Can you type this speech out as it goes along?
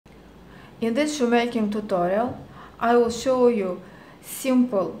In this shoemaking tutorial, I will show you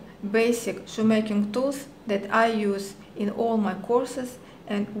simple, basic shoemaking tools that I use in all my courses,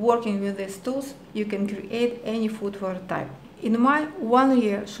 and working with these tools, you can create any footwear type. In my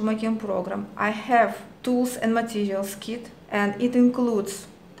one-year shoemaking program, I have tools and materials kit, and it includes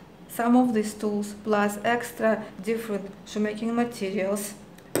some of these tools plus extra different shoemaking materials.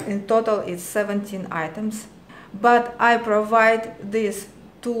 In total, it's 17 items. But I provide these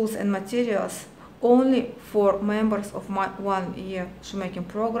tools and materials only for members of my one-year shoemaking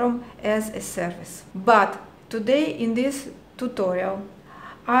program as a service. But today in this tutorial,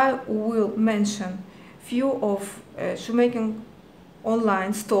 I will mention few of shoemaking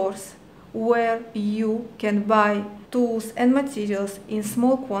online stores where you can buy tools and materials in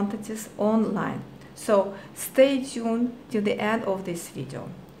small quantities online. So stay tuned till the end of this video.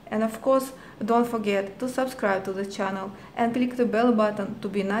 And of course, don't forget to subscribe to the channel and click the bell button to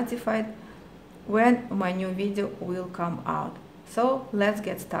be notified when my new video will come out. So let's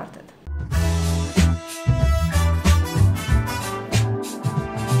get started.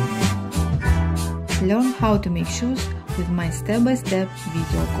 Learn how to make shoes with my step-by-step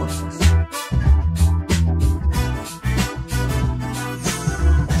video courses.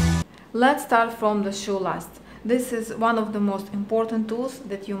 Let's start from the shoe last. This is one of the most important tools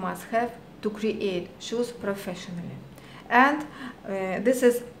that you must have to create shoes professionally. And this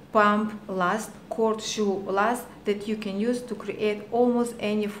is pump last, cord shoe last that you can use to create almost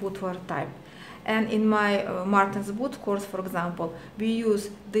any footwear type. And in my Martens boot course, for example, we use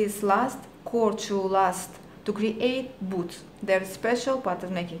this last, cord shoe last, to create boots. There is special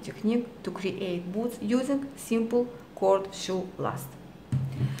pattern making technique to create boots using simple cord shoe last.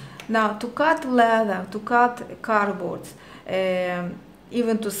 Now, to cut leather, to cut cardboards,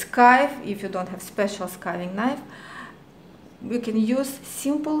 even to skive, if you don't have special skiving knife, we can use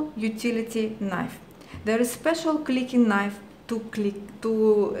simple utility knife. There is special clicking knife to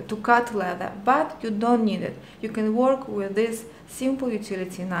cut leather, but you don't need it. You can work with this simple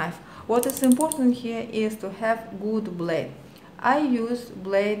utility knife. What is important here is to have good blade. I use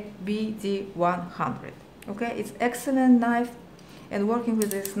blade BD100. Okay, it's excellent knife, and working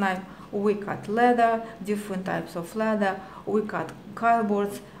with this knife, we cut leather, different types of leather, we cut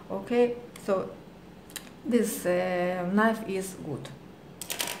cardboards. Okay, so this knife is good.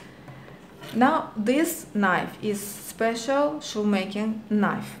 Now this knife is special shoemaking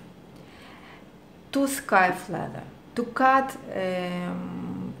knife to skive leather, to cut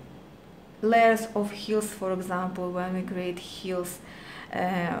layers of heels, for example, when we create heels.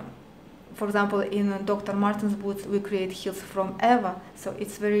 For example, in Dr. Martens boots, we create heels from Eva, so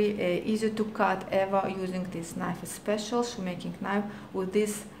it's very easy to cut Eva using this knife, a special shoemaking knife with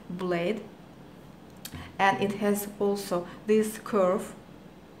this blade, and it has also this curve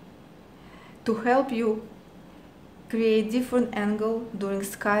to help you create different angle during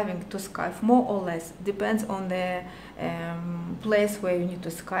skiving, to skive more or less, depends on the place where you need to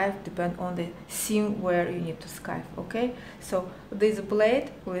skive, depend on the seam where you need to skive. Okay, so this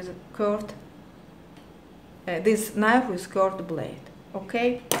blade with curved, this knife with curved blade.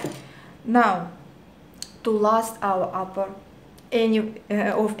 Okay, now to last our upper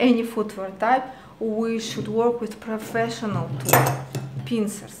of any footwear type, we should work with professional tools,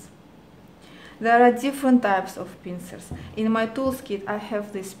 pincers. There are different types of pincers. In my tools kit, I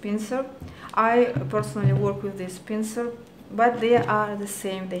have this pincer. I personally work with this pincer, but they are the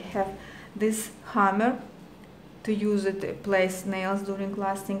same. They have this hammer to use it to place nails during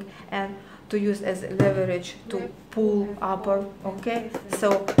lasting, and to use as leverage to pull upper. Okay,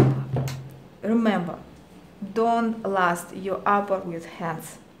 so remember, don't last your upper with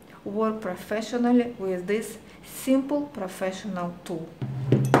hands. Work professionally with this simple professional tool.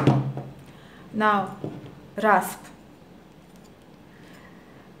 Now, rasp.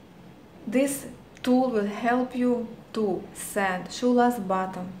 This tool will help you to sand shoe last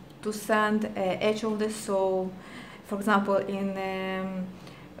bottom, to sand edge of the sole. For example, in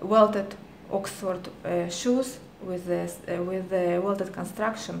welted Oxford shoes with the welted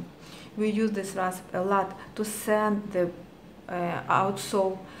construction, we use this rasp a lot to sand the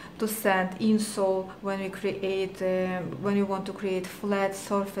outsole, to sand insole when we create when we want to create flat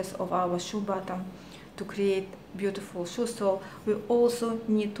surface of our shoe bottom, to create beautiful shoe sole. We also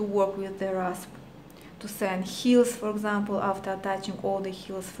need to work with the rasp to sand heels, for example, after attaching all the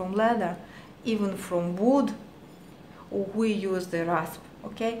heels from leather, even from wood, we use the rasp.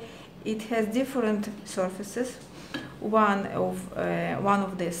 Okay, it has different surfaces. One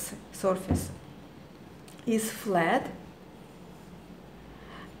of these surface is flat,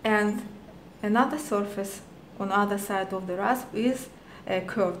 and another surface on the other side of the rasp is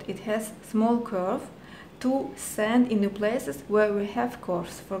curved. It has small curve to sand in the places where we have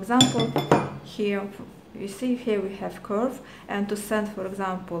curves. For example, here you see here we have curve, and to sand, for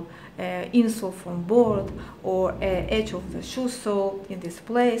example, insole from board or edge of the shoe sole in this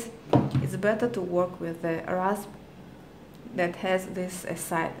place, it's better to work with the rasp that has this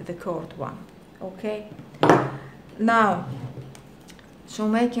side, the curved one. Okay. Now,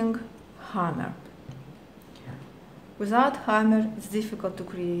 shoemaking hammer. Without hammer, it's difficult to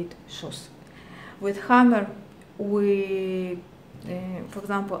create shoes. With hammer, we, for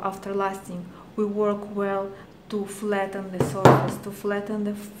example, after lasting, we work well to flatten the surface, to flatten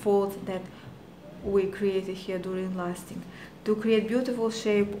the folds that we created here during lasting, to create beautiful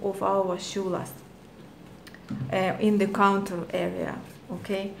shape of our shoe last in the counter area.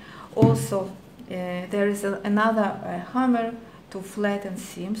 Okay. Also, there is another hammer to flatten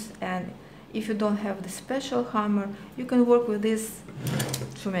seams, and if you don't have the special hammer, you can work with this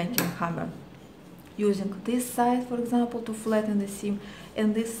shoemaking hammer, using this side, for example, to flatten the seam,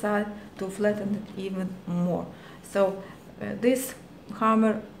 and this side to flatten it even more. So this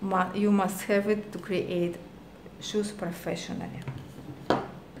hammer, you must have it to create shoes professionally.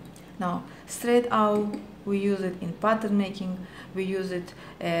 Now, straight awl, we use it in pattern making, we use it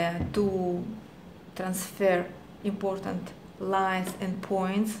to transfer important lines and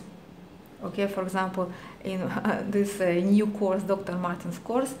points. Okay, for example, in this new course, Dr. Martin's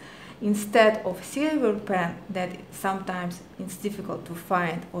course, instead of silver pen that sometimes it's difficult to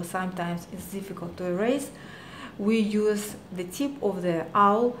find or sometimes it's difficult to erase, we use the tip of the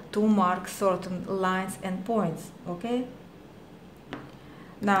awl to mark certain lines and points. Okay.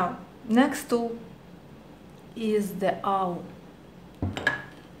 Now, next tool is the awl.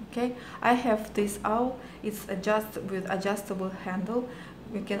 Okay, I have this awl. It's with adjustable handle.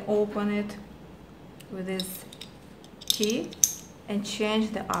 We can open it with this key and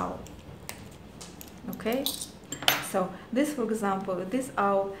change the awl. Okay, so this, for example, this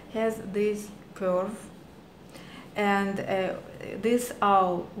awl has this curve, and this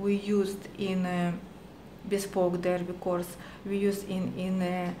awl we used in bespoke derby course. We used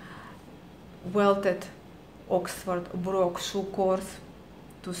in welted Oxford Brock shoe course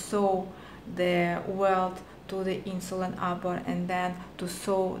to sew the welt to the insole and upper, and then to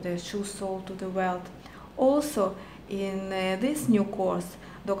sew the shoe sole to the welt. Also, in this new course,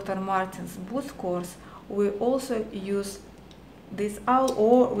 Dr. Martin's boot course, we also use this awl,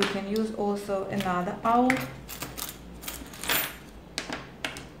 or we can use also another awl,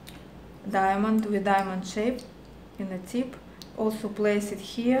 diamond with diamond shape in the tip. Also place it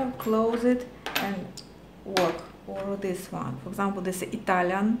here, close it, and work. Or this one, for example, this is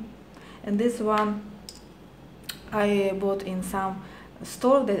Italian, and this one I bought in some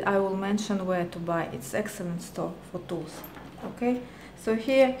store that I will mention where to buy. It's excellent store for tools. Okay, so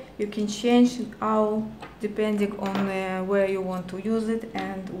here you can change awl depending on where you want to use it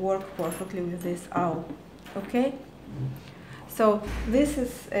and work perfectly with this awl. Okay, so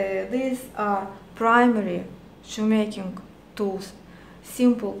these are primary shoemaking tools,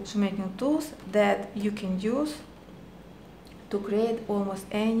 simple shoemaking tools that you can use to create almost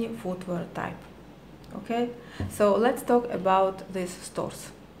any footwear type. Okay, so let's talk about these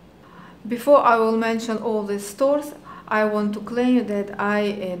stores. Before I will mention all these stores, I want to claim that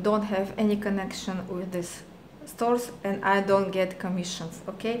I don't have any connection with these stores and I don't get commissions.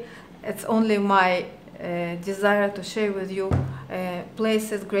 Okay, it's only my desire to share with you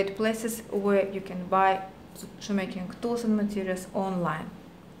places, great places where you can buy shoemaking tools and materials online.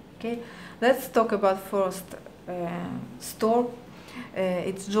 Okay, let's talk about first store.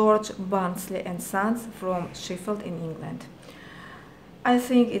 It's George Barnsley and Sons from Sheffield in England. I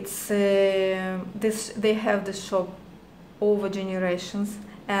think it's they have the shop over generations,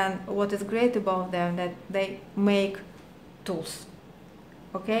 and what is great about them that they make tools.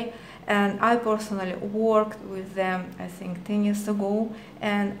 Okay, and I personally worked with them I think 10 years ago,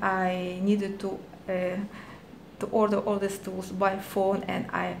 and I needed to order all these tools by phone, and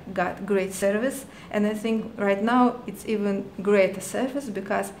I got great service. And I think right now it's even greater service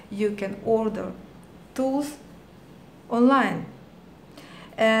because you can order tools online.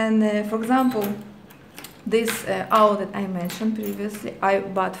 And for example, this owl that I mentioned previously, I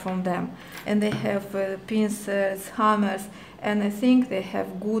bought from them, and they have pincers, hammers, and I think they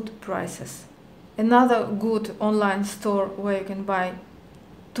have good prices. Another good online store where you can buy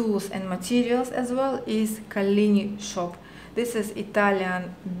tools and materials as well is Callini shop. This is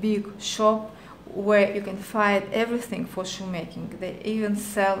Italian big shop where you can find everything for shoemaking. They even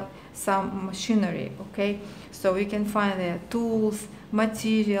sell some machinery. Okay, so you can find their tools,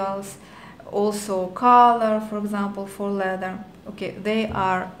 materials, also color, for example, for leather. Okay,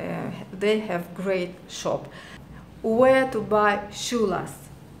 they have great shop. Where to buy shoe lasts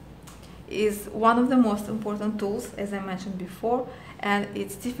is one of the most important tools, as I mentioned before, and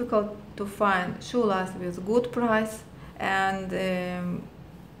it's difficult to find shoe lasts with good price and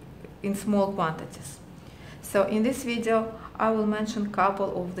in small quantities. So in this video I will mention a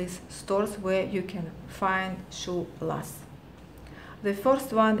couple of these stores where you can find shoe lasts. The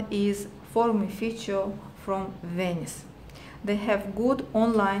first one is FORMIFICIO from Venice. They have good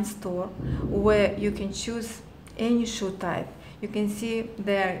online store where you can choose any shoe type. You can see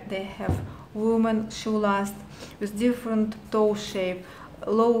there they have women shoe last with different toe shape,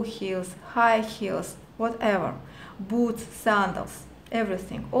 low heels, high heels, whatever, boots, sandals,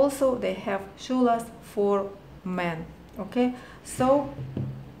 everything. Also they have shoe last for men. Okay, so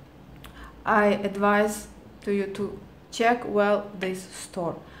I advise to you to check well this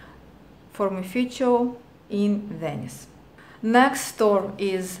store, FORMIFICIO in Venice. Next store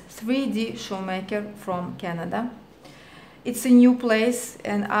is 3D Shoemaker from Canada. It's a new place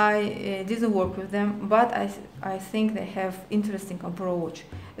and I didn't work with them, but I think they have interesting approach.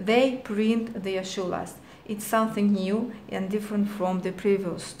 They print their shoe last. It's something new and different from the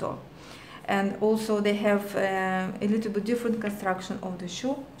previous store. And also they have a little bit different construction of the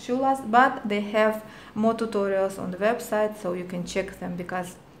shoe last, but they have more tutorials on the website, so you can check them,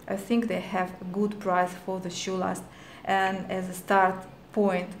 because I think they have a good price for the shoe last. And as a start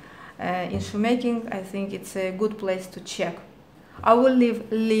point in shoemaking, I think it's a good place to check. I will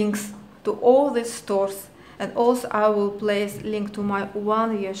leave links to all these stores, and also I will place link to my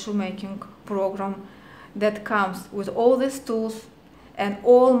 1-year shoemaking program that comes with all these tools and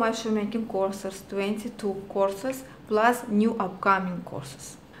all my shoemaking courses, 22 courses plus new upcoming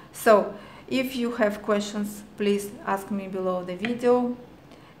courses. So if you have questions, please ask me below the video.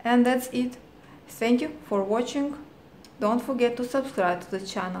 And that's it. Thank you for watching. Don't forget to subscribe to the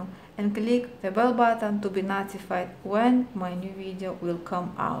channel and click the bell button to be notified when my new video will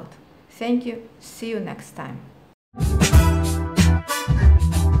come out. Thank you. See you next time.